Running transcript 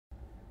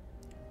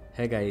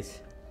Hey guys,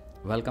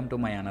 welcome to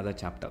my another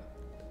chapter.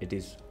 It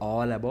is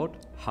all about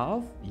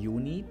how you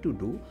need to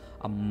do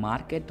a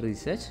market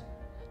research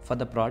for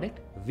the product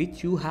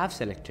which you have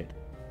selected,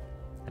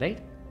 right?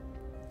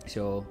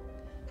 So,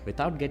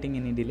 without getting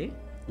any delay,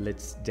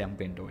 let's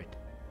jump into it.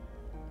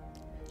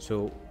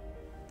 So,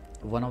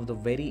 one of the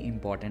very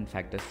important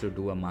factors to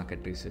do a market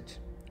research,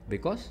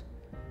 because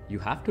you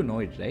have to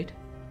know it, right?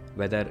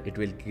 Whether it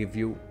will give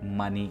you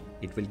money,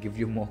 it will give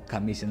you more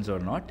commissions or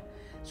not.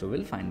 So,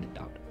 we'll find it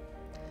out.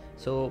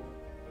 So,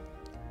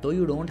 though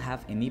you don't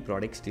have any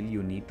product, still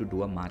you need to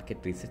do a market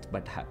research.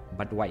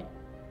 But why?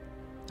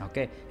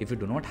 Okay, if you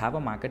do not have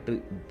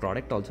a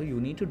product, also you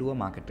need to do a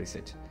market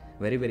research.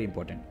 Very very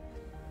important.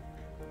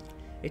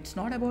 It's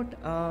not about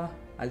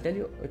I'll tell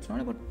you. It's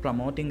not about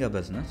promoting a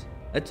business.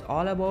 It's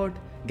all about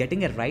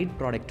getting a right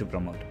product to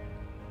promote.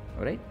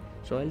 All right.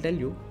 So I'll tell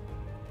you.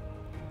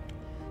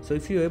 So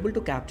if you're able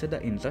to capture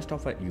the interest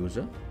of a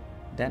user,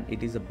 then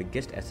it is the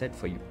biggest asset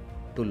for you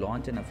to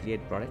launch an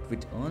affiliate product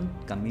which earns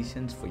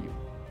commissions for you.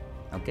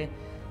 Okay,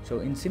 so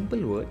in simple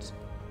words,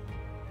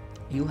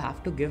 you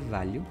have to give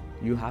value,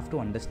 you have to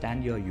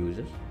understand your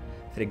users.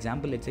 For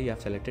example, let's say you have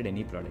selected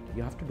any product,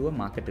 you have to do a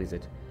market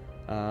research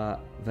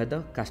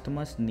whether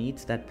customers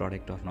needs that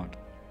product or not.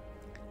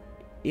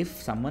 If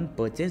someone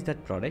purchased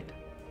that product,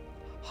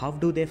 how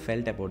do they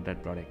felt about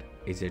that product?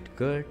 Is it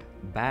good,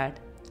 bad?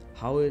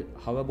 How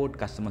about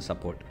customer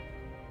support?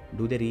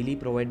 Do they really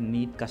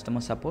need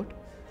customer support?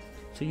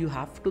 So you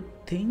have to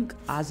think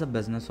as a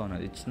business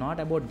owner. It's not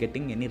about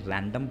getting any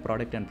random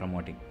product and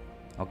promoting.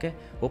 Okay,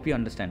 hope you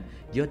understand.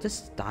 You're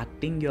just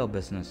starting your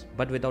business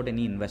but without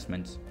any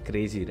investments.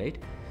 Crazy, right?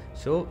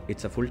 So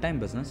it's a full-time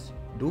business.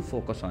 Do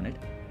focus on it.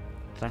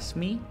 Trust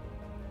me,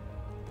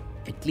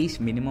 at least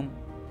minimum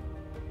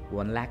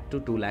 1 lakh to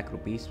 2 lakh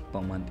rupees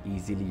per month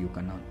easily you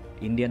can earn.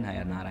 Indian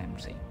INR I am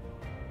saying.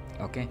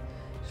 Okay,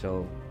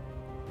 so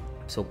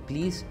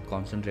please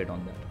concentrate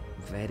on that.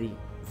 Very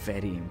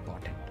very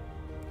important.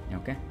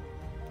 Okay,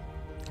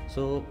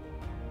 so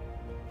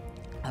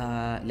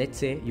let's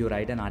say you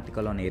write an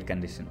article on air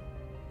conditioning,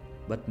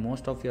 but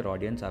most of your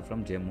audience are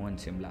from Jammu and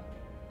Shimla.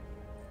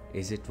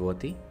 Is it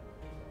worthy?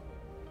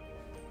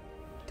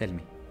 Tell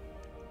me.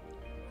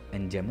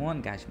 In Jammu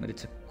and Kashmir,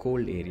 it's a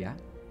cold area.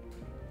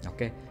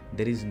 Okay,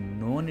 there is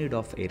no need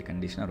of air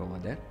conditioner over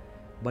there,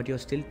 but you're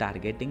still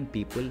targeting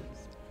people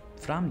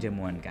from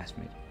Jammu and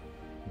Kashmir.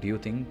 Do you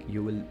think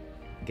you will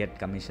get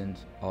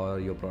commissions or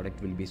your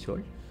product will be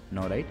sold?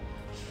 No, right?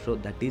 So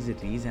that is the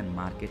reason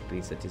market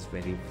research is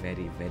very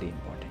very very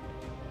important.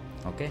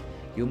 Okay,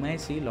 you may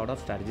see a lot of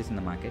strategies in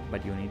the market,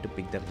 but you need to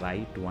pick the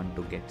right one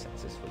to get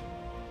successful.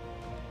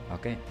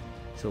 Okay,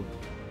 so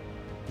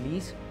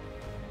please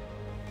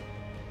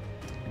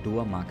do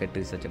a market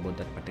research about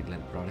that particular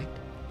product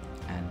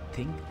and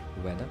think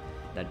whether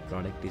that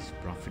product is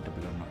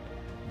profitable or not.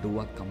 Do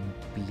a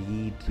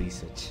complete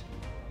research.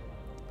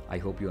 I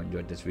hope you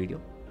enjoyed this video.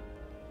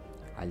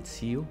 I'll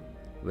see you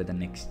with the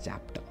next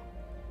chapter.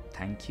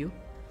 Thank you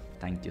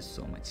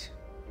so much.